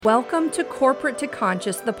Welcome to Corporate to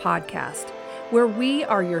Conscious, the podcast, where we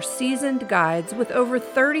are your seasoned guides with over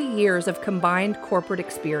 30 years of combined corporate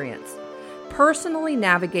experience. Personally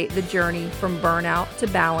navigate the journey from burnout to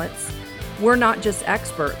balance. We're not just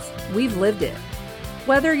experts, we've lived it.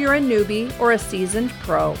 Whether you're a newbie or a seasoned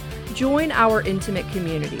pro, join our intimate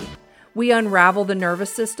community. We unravel the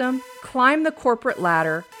nervous system, climb the corporate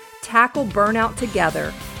ladder, tackle burnout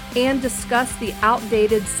together, and discuss the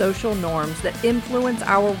outdated social norms that influence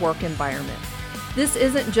our work environment. This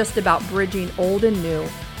isn't just about bridging old and new,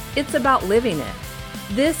 it's about living it.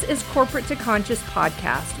 This is Corporate to Conscious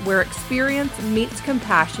podcast, where experience meets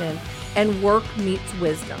compassion and work meets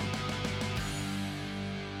wisdom.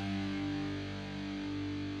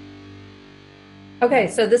 Okay,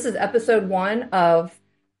 so this is episode 1 of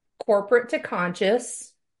Corporate to Conscious.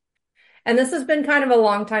 And this has been kind of a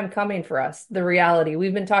long time coming for us, the reality.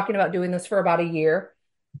 We've been talking about doing this for about a year,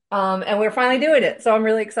 and we're finally doing it. So I'm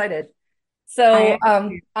really excited. So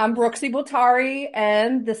I'm Brooksi,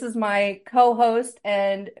 and this is my co-host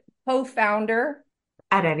and co-founder.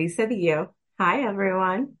 Cedillo. Hi,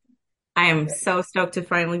 everyone. I am so stoked to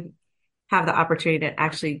finally have the opportunity to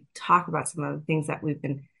actually talk about some of the things that we've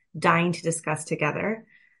been dying to discuss together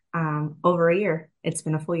over a year. It's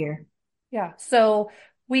been a full year. Yeah. So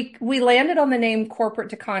we landed on the name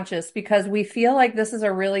Corporate to Conscious because we feel like this is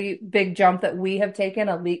a really big jump that we have taken,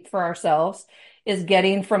 a leap for ourselves, is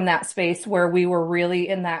getting from that space where we were really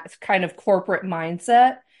in that kind of corporate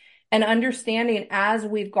mindset and understanding as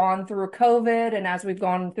we've gone through COVID and as we've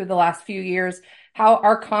gone through the last few years, how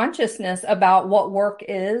our consciousness about what work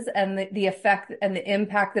is and the effect and the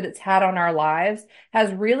impact that it's had on our lives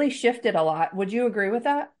has really shifted a lot. Would you agree with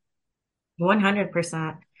that?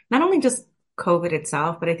 100%. Not only just COVID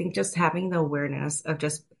itself, but I think just having the awareness of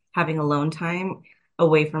just having alone time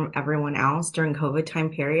away from everyone else during COVID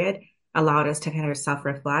time period allowed us to kind of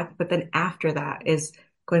self-reflect. But then after that is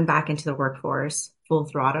going back into the workforce full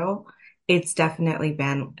throttle. It's definitely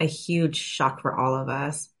been a huge shock for all of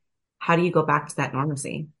us. How do you go back to that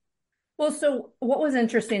normalcy? Well, so what was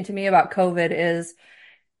interesting to me about COVID is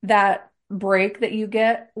that break that you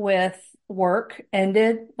get with work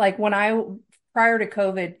ended. Like prior to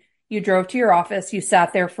COVID, you drove to your office, you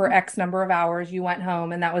sat there for X number of hours, you went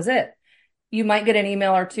home, and that was it. You might get an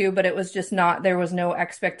email or two, but it was just there was no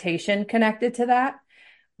expectation connected to that.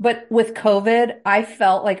 But with COVID, I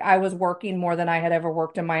felt like I was working more than I had ever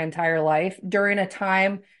worked in my entire life during a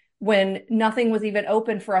time when nothing was even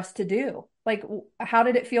open for us to do. Like, how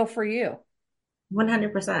did it feel for you?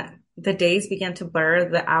 100%. The days began to blur,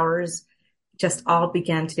 the hours just all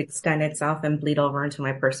began to extend itself and bleed over into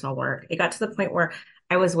my personal work. It got to the point where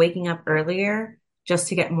I was waking up earlier just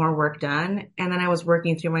to get more work done. And then I was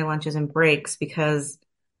working through my lunches and breaks because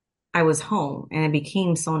I was home and it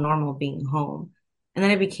became so normal being home. And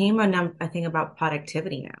then it became a thing about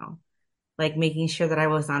productivity now, like making sure that I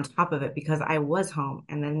was on top of it because I was home.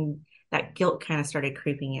 And then that guilt kind of started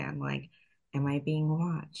creeping in. Like, am I being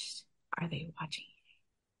watched? Are they watching?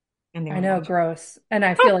 And they I were know, watching. gross. And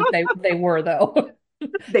I feel like they were though.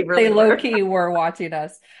 They They really low were. key were watching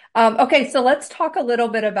us. Okay, so let's talk a little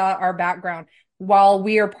bit about our background. While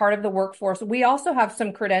we are part of the workforce, we also have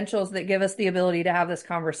some credentials that give us the ability to have this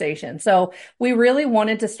conversation. So we really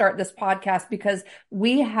wanted to start this podcast because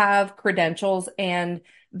we have credentials and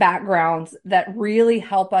backgrounds that really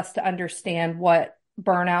help us to understand what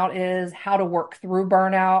burnout is, how to work through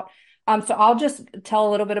burnout. So I'll just tell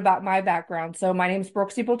a little bit about my background. So my name is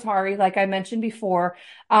Brooksi, like I mentioned before.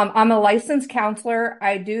 I'm a licensed counselor.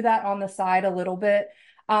 I do that on the side a little bit,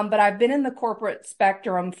 but I've been in the corporate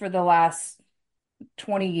spectrum for the last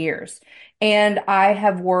 20 years. And I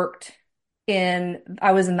was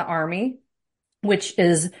in the Army, which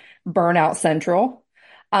is burnout central.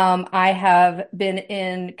 I have been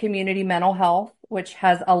in community mental health, which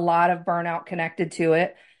has a lot of burnout connected to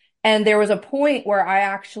it. And there was a point where I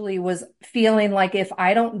actually was feeling like if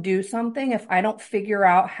I don't do something, if I don't figure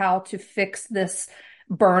out how to fix this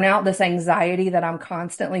burnout, this anxiety that I'm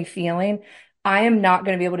constantly feeling, I am not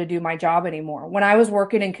going to be able to do my job anymore. When I was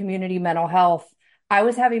working in community mental health, I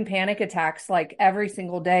was having panic attacks like every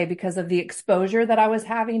single day because of the exposure that I was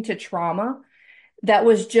having to trauma. That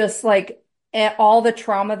was just like all the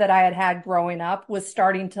trauma that I had had growing up was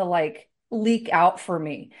starting to like leak out for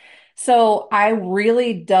me. So I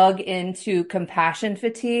really dug into compassion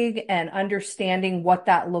fatigue and understanding what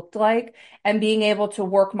that looked like and being able to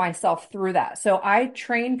work myself through that. So I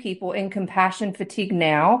train people in compassion fatigue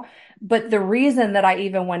now, but the reason that I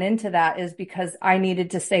even went into that is because I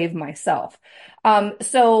needed to save myself.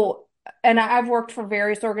 So and I've worked for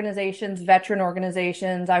various organizations, veteran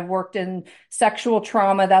organizations. I've worked in sexual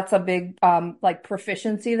trauma. That's a big like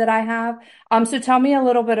proficiency that I have. So tell me a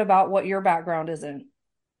little bit about what your background is in.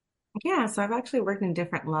 Yeah, so I've actually worked in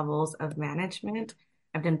different levels of management.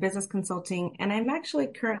 I've done business consulting, and I'm actually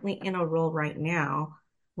currently in a role right now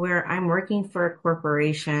where I'm working for a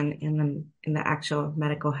corporation in the actual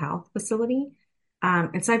medical health facility.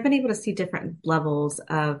 And so I've been able to see different levels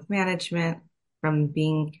of management from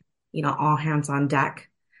being, all hands on deck,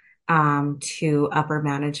 to upper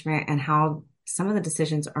management and how some of the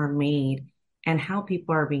decisions are made and how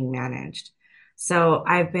people are being managed. So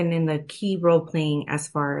I've been in the key role playing as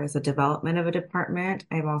far as the development of a department.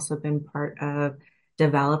 I've also been part of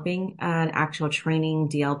developing an actual training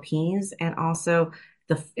DLPs and also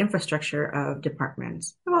the infrastructure of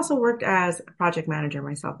departments. I've also worked as a project manager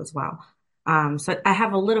myself as well. So I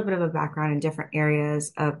have a little bit of a background in different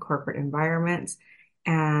areas of corporate environments,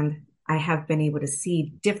 and I have been able to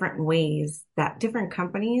see different ways that different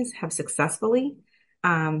companies have successfully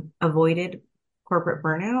avoided corporate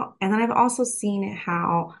burnout. And then I've also seen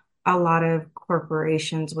how a lot of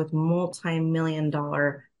corporations with multi-million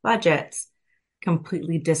dollar budgets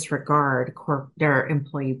completely disregard their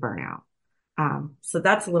employee burnout. So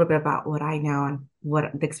that's a little bit about what I know and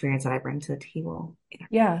what the experience that I bring to the table.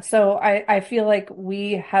 Yeah, so I feel like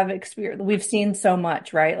we've seen so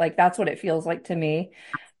much, right? Like that's what it feels like to me.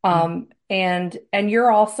 And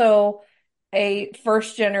you're also a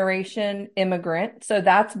first generation immigrant, so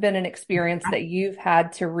that's been an experience that you've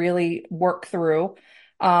had to really work through.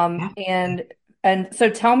 Yeah. And so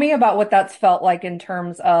tell me about what that's felt like in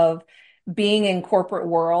terms of being in corporate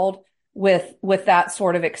world with that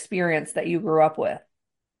sort of experience that you grew up with.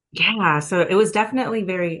 Yeah, so it was definitely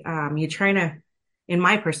very you trying to, in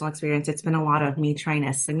my personal experience, it's been a lot of me trying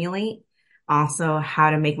to simulate also how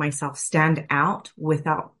to make myself stand out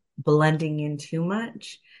without blending in too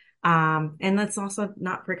much. And let's also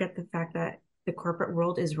not forget the fact that the corporate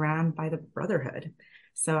world is ran by the brotherhood.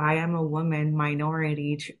 So I am a woman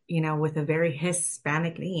minority, with a very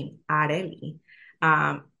Hispanic name, Areli.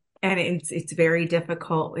 Um, and it's very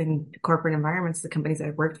difficult in corporate environments, the companies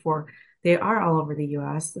I've worked for, they are all over the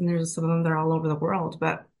US, and there's some of them that are all over the world,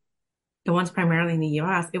 but the ones primarily in the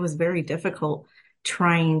US, it was very difficult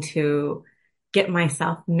trying to get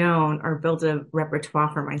myself known or build a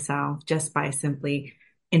repertoire for myself just by simply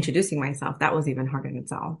introducing myself. That was even hard in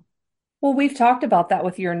itself. Well, we've talked about that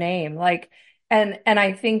with your name. And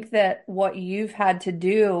I think that what you've had to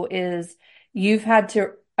do is you've had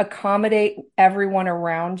to accommodate everyone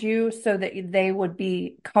around you so that they would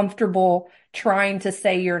be comfortable trying to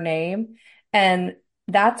say your name. And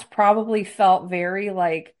that's probably felt very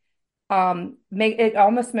like make it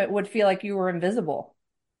almost would feel like you were invisible.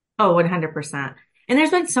 Oh, 100%. And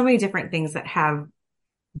there's been so many different things that have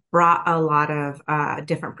brought a lot of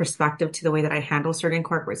different perspective to the way that I handle certain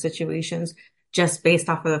corporate situations, just based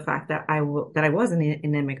off of the fact that that I was an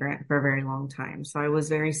immigrant for a very long time. So I was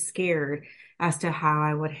very scared as to how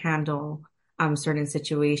I would handle certain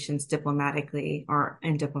situations diplomatically or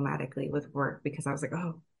indiplomatically with work because I was like,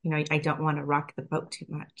 oh, I don't want to rock the boat too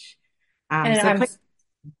much. And So I'm play,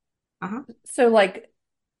 uh-huh. so like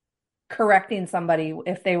correcting somebody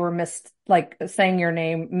if they were like saying your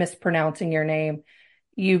name, mispronouncing your name,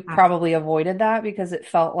 you probably avoided that because it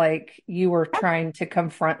felt like you were trying to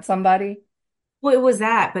confront somebody. Well, it was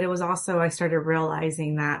that, but it was also, I started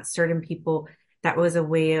realizing that certain people, that was a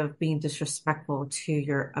way of being disrespectful to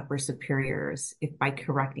your upper superiors if by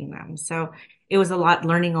correcting them. So it was a lot,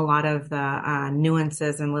 learning a lot of the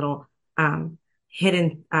nuances and little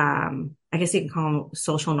hidden, I guess you can call them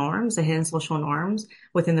social norms, the hidden social norms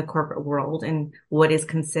within the corporate world and what is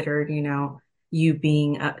considered, you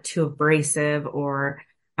being too abrasive or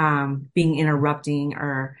being interrupting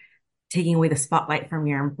or taking away the spotlight from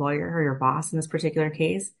your employer or your boss in this particular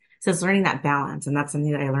case. So it's learning that balance. And that's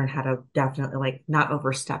something that I learned how to definitely like not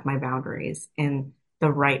overstep my boundaries in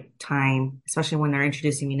the right time, especially when they're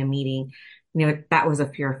introducing me in a meeting. That was a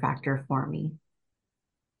fear factor for me.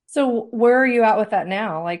 So where are you at with that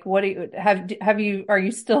now? Like, what do you are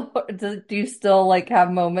you still do you still like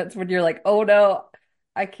have moments when you're like, oh no,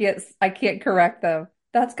 I can't correct them.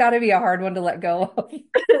 That's got to be a hard one to let go of.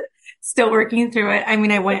 Still working through it. I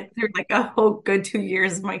mean, I went through like a whole good 2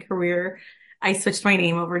 years of my career. I switched my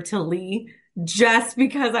name over to Lee just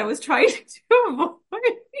because I was trying to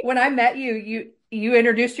avoid. When I met you, you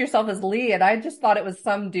introduced yourself as Lee, and I just thought it was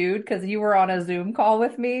some dude because you were on a Zoom call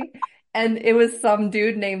with me, and it was some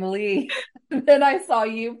dude named Lee. Then I saw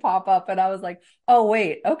you pop up, and I was like, "Oh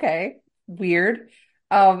wait, okay, weird."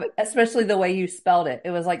 Especially the way you spelled it.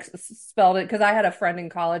 It was like spelled it because I had a friend in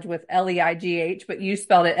college with Leigh, but you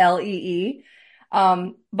spelled it Lee.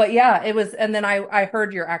 But yeah, it was, and then I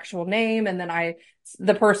heard your actual name, and then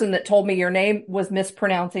the person that told me your name was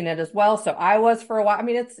mispronouncing it as well. So I was for a while. I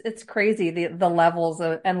mean, it's crazy the levels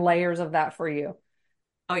and layers of that for you.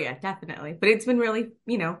 Oh yeah, definitely. But it's been really,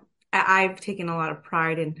 I've taken a lot of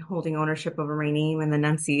pride in holding ownership over my name and the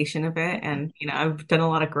enunciation of it. And, I've done a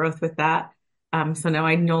lot of growth with that. So now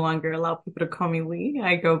I no longer allow people to call me Lee.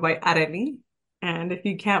 I go by Areli. And if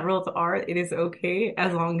you can't roll the R, it is okay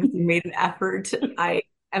as long as you made an effort. I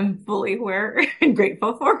am fully aware and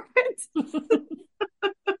grateful for it.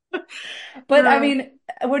 But I Uh, mean,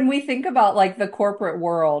 when we think about like the corporate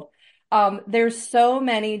world, there's so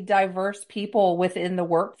many diverse people within the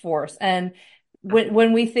workforce. And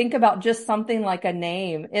when we think about just something like a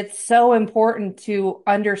name, it's so important to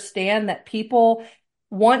understand that people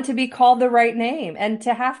want to be called the right name, and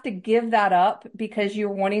to have to give that up because you're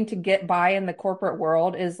wanting to get by in the corporate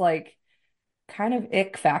world is like kind of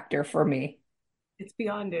ick factor for me. It's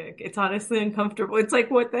beyond it. It's honestly uncomfortable. It's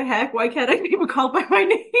like, what the heck? Why can't I be called by my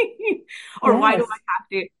name? Or why do I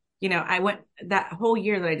Yes. have to? I went that whole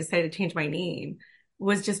year that I decided to change my name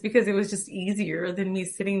was just because it was just easier than me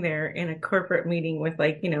sitting there in a corporate meeting with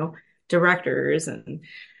like, directors and,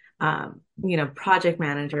 project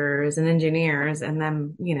managers and engineers and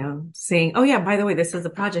them, saying, oh yeah, by the way, this is the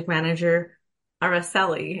project manager,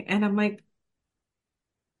 Araceli. And I'm like,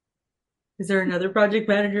 is there another project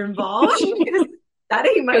manager involved? Because that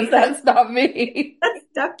ain't my Because that's not me. That's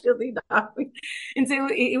definitely not me. And so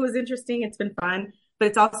it was interesting. It's been fun, but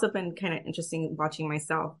it's also been kind of interesting watching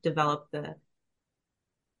myself develop the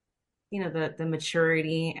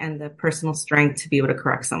maturity and the personal strength to be able to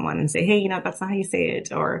correct someone and say, hey, that's not how you say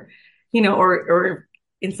it. Or, or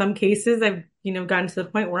in some cases I've, gotten to the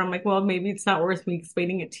point where I'm like, well, maybe it's not worth me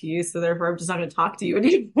explaining it to you. So therefore I'm just not going to talk to you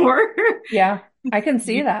anymore. Yeah, I can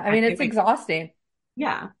see You- that. I mean, it's it makes- exhausting.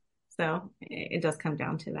 yeah. So it does come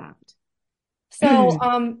down to So,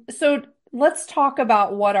 that. so let's talk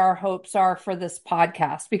about what our hopes are for this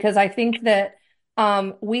podcast, because I think that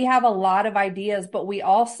we have a lot of ideas, but we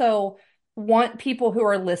also want people who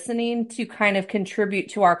are listening to kind of contribute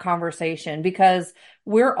to our conversation, because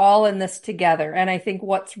we're all in this together. And I think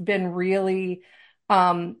what's been really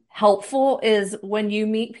helpful is when you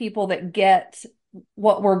meet people that get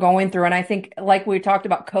what we're going through. And I think, like we talked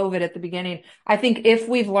about COVID at the beginning, I think if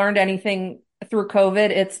we've learned anything through COVID,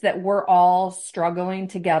 it's that we're all struggling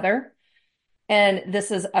together. And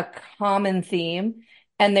this is a common theme.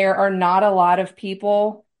 And there are not a lot of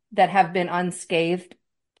people that have been unscathed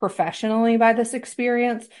professionally by this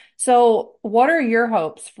experience. So, what are your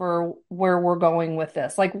hopes for where we're going with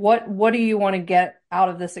this? Like, what do you want to get out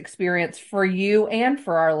of this experience for you and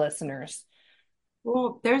for our listeners?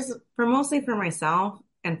 Well, mostly for myself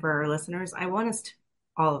and for our listeners, I want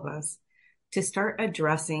all of us, to start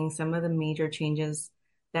addressing some of the major changes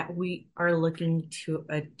that we are looking to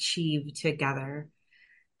achieve together.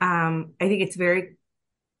 I think it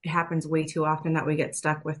happens way too often that we get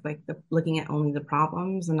stuck with like looking at only the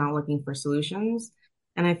problems and not looking for solutions.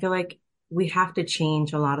 And I feel like we have to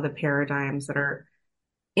change a lot of the paradigms that are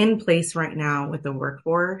in place right now with the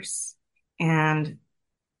workforce. And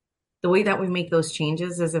the way that we make those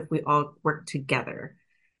changes is if we all work together.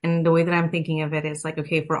 And the way that I'm thinking of it is like,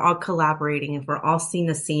 okay, if we're all collaborating, if we're all seeing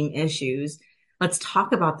the same issues, let's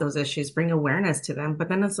talk about those issues, bring awareness to them, but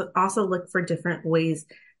then let's also look for different ways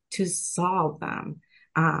to solve them.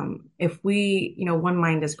 If we, one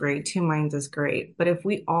mind is great, two minds is great, but if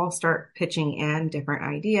we all start pitching in different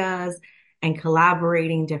ideas and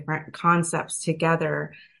collaborating different concepts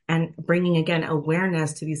together, and bringing again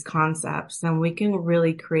awareness to these concepts, then we can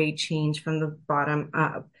really create change from the bottom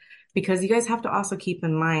up. Because you guys have to also keep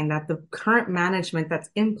in mind that the current management that's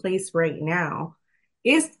in place right now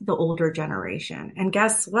is the older generation. And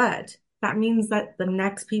guess what? That means that the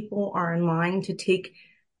next people are in line to take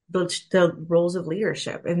the roles of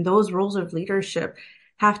leadership. And those roles of leadership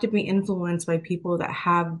have to be influenced by people that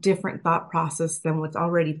have different thought process than what's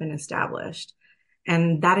already been established.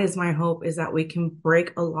 And that is my hope, is that we can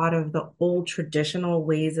break a lot of the old traditional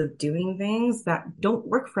ways of doing things that don't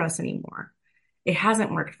work for us anymore. It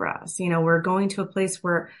hasn't worked for us. We're going to a place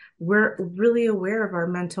where we're really aware of our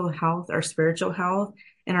mental health, our spiritual health,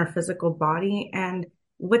 and our physical body. And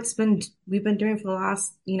we've been doing for the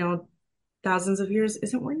last, thousands of years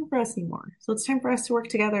isn't working for us anymore. So it's time for us to work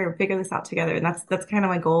together and figure this out together. And that's kind of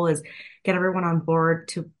my goal, is get everyone on board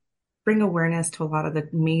to bring awareness to a lot of the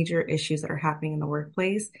major issues that are happening in the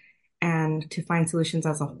workplace and to find solutions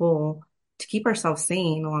as a whole to keep ourselves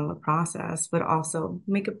sane along the process, but also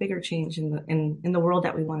make a bigger change in the world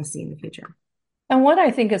that we want to see in the future. And what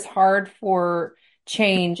I think is hard for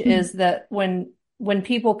change is that when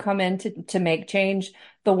people come in to make change,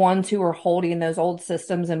 the ones who are holding those old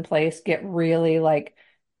systems in place get really like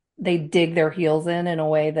they dig their heels in a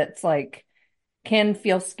way that's like can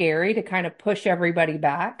feel scary to kind of push everybody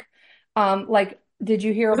back. Like, did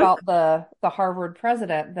you hear about the Harvard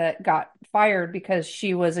president that got fired because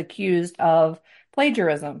she was accused of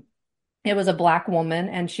plagiarism? It was a black woman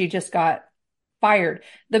and she just got fired.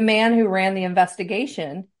 The man who ran the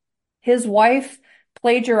investigation, his wife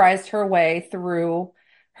plagiarized her way through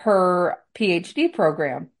her PhD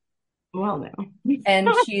program. Well, no. And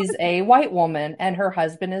she's a white woman and her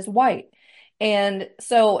husband is white. And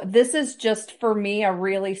so this is just for me a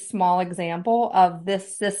really small example of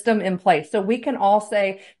this system in place. So we can all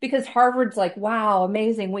say, because Harvard's like, wow,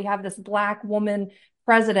 amazing. We have this black woman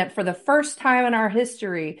president for the first time in our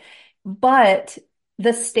history. But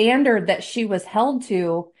the standard that she was held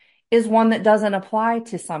to is one that doesn't apply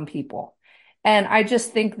to some people. And I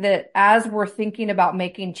just think that as we're thinking about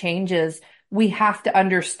making changes, we have to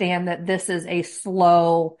understand that this is a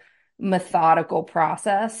slow, methodical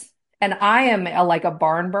process. And I am like a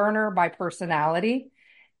barn burner by personality.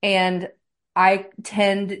 And I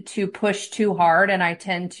tend to push too hard and I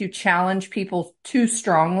tend to challenge people too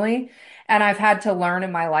strongly. And I've had to learn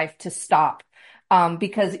in my life to stop.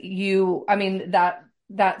 Because I mean,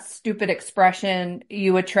 that stupid expression,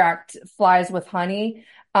 you attract flies with honey,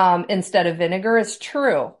 instead of vinegar is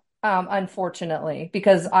true, unfortunately,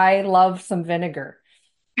 because I love some vinegar.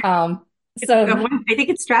 Um, so I think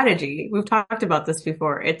it's strategy. We've talked about this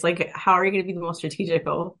before. It's like, how are you going to be the most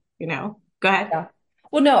strategical? Go ahead. yeah.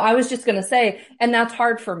 Well, no, I was just going to say, and that's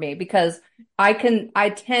hard for me because I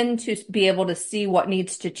tend to be able to see what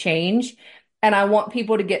needs to change. And I want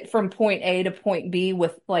people to get from point A to point B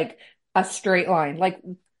with like a straight line. Like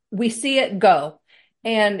we see it go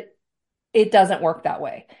and it doesn't work that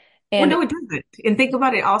way. Well, And no, it doesn't. And think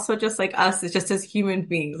about it also just like us, it's just as human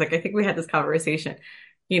beings. Like I think we had this conversation.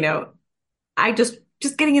 You know, I just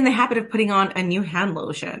getting in the habit of putting on a new hand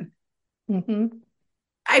lotion. mhm.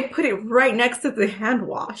 I put it right next to the hand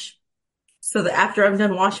wash. So that after I'm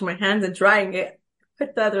done washing my hands and drying it,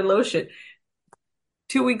 put the other lotion.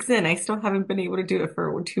 2 weeks in, I still haven't been able to do it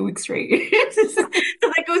for 2 weeks straight. So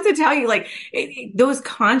that goes to tell you, like those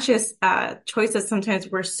conscious choices. Sometimes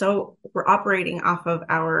we're operating off of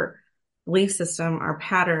our belief system, our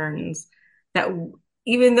patterns. That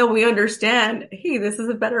even though we understand, hey, this is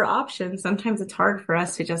a better option, sometimes it's hard for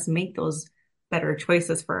us to just make those better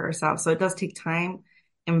choices for ourselves. So it does take time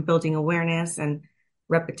and building awareness and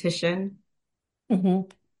repetition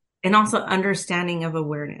Mhm. and also understanding of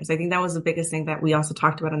awareness. I think that was the biggest thing that we also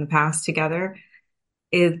talked about in the past together.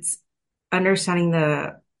 It's understanding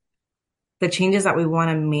the changes that we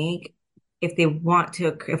want to make. If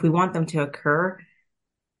we want them to occur,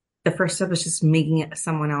 the first step is just making it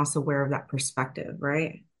someone else aware of that perspective,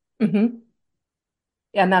 right? Mhm.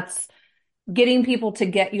 And that's getting people to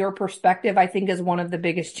get your perspective, I think, is one of the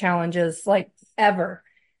biggest challenges, like ever,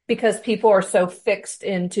 because people are so fixed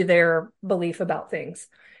into their belief about things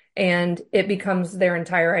and it becomes their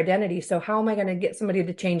entire identity. So, how am I going to get somebody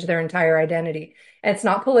to change their entire identity? And it's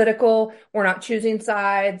not political. We're not choosing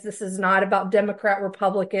sides. This is not about Democrat,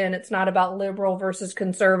 Republican. It's not about liberal versus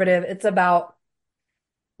conservative. It's about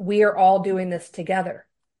we are all doing this together.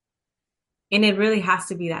 And it really has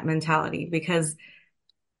to be that mentality because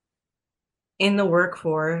in the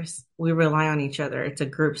workforce, we rely on each other. It's a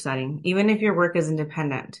group setting. Yes. Even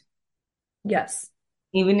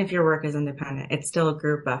if your work is independent, it's still a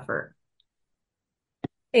group effort.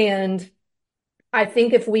 And I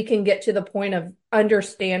think if we can get to the point of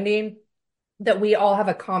understanding that we all have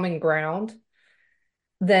a common ground,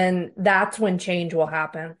 then that's when change will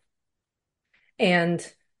happen. And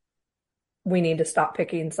we need to stop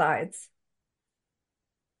picking sides.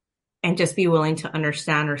 And just be willing to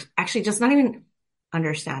understand, or actually just not even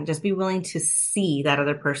understand, just be willing to see that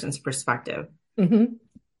other person's perspective. Hmm.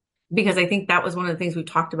 Because I think that was one of the things we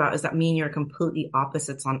talked about is that me and you are completely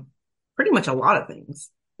opposites on pretty much a lot of things.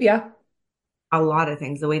 Yeah. A lot of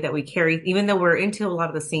things, the way that we carry, even though we're into a lot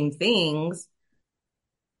of the same things,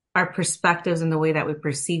 our perspectives and the way that we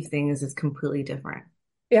perceive things is completely different.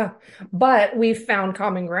 Yeah. But we've found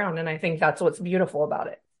common ground. And I think that's what's beautiful about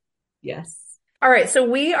it. Yes. All right, so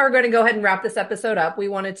we are going to go ahead and wrap this episode up. We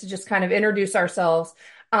wanted to just kind of introduce ourselves.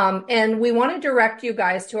 And we want to direct you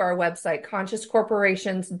guys to our website,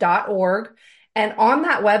 consciouscorporations.org. And on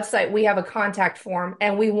that website, we have a contact form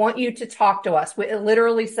and we want you to talk to us. It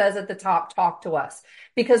literally says at the top, talk to us,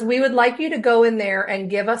 because we would like you to go in there and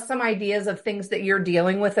give us some ideas of things that you're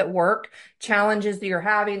dealing with at work, challenges that you're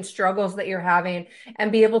having, struggles that you're having,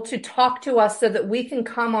 and be able to talk to us so that we can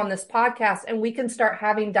come on this podcast and we can start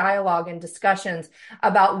having dialogue and discussions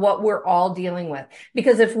about what we're all dealing with.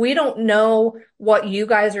 Because if we don't know what you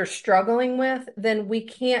guys are struggling with, then we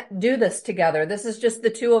can't do this together. This is just the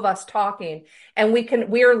two of us talking, and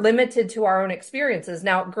we are limited to our own experiences.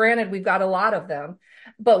 Now, granted, we've got a lot of them,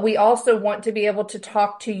 but we also want to be able to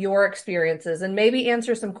talk to your experiences and maybe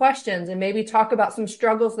answer some questions and maybe talk about some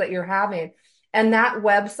struggles that you're having. And that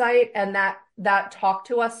website and that talk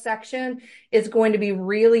to us section is going to be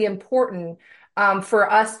really important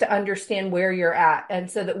for us to understand where you're at and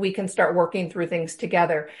so that we can start working through things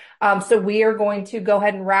together. So we are going to go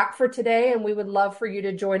ahead and wrap for today, and we would love for you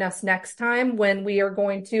to join us next time when we are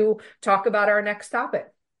going to talk about our next topic.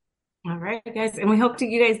 All right, guys. And we hope to,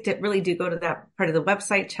 you guys really do go to that part of the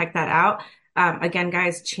website, check that out. Again,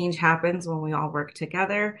 guys, change happens when we all work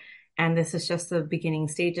together. And this is just the beginning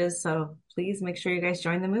stages. So please make sure you guys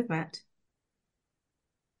join the movement.